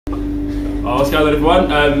Oh, what's going on,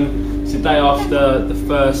 everyone? It's the day after the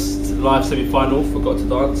first live semi-final for Got to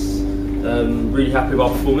Dance. Really happy with our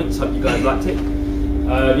performance, hope you guys liked it.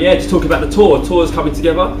 Yeah, just talking about the tour. Tour's coming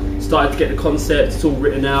together, started to get the concept, it's all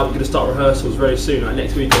written out. We're going to start rehearsals very soon, like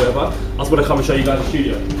next week or whatever. I just want to come and show you guys the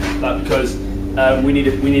studio, like, because we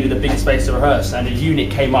needed a big space to rehearse, and a unit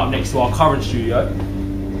came up next to our current studio.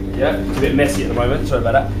 Yeah, it's a bit messy at the moment, sorry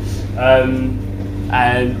about that.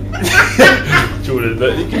 And Jordan,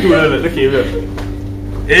 look at him, look.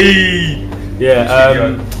 Hey!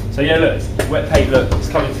 Yeah, so yeah, look, it's wet paint, look, it's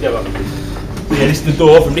coming together. So yeah, this is the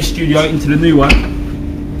door from this studio into the new one.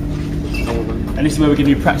 And this is where we're going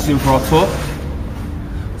to be practicing for our tour.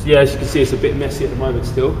 So yeah, as you can see, it's a bit messy at the moment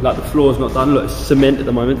still. Like, the floor's not done, look, it's cement at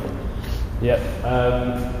the moment. Yeah,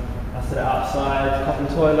 that's it outside, couple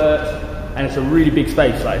of toilets, and it's a really big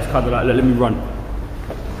space, like, it's kind of like, look, let me run.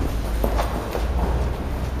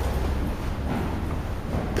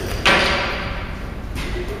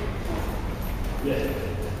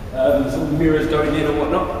 Some mirrors going in and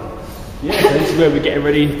whatnot. Yeah, so this is where we're getting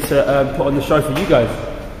ready to put on the show for you guys,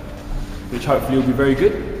 which hopefully will be very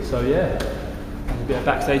good. So yeah, a bit of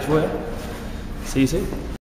backstage for you. See you soon.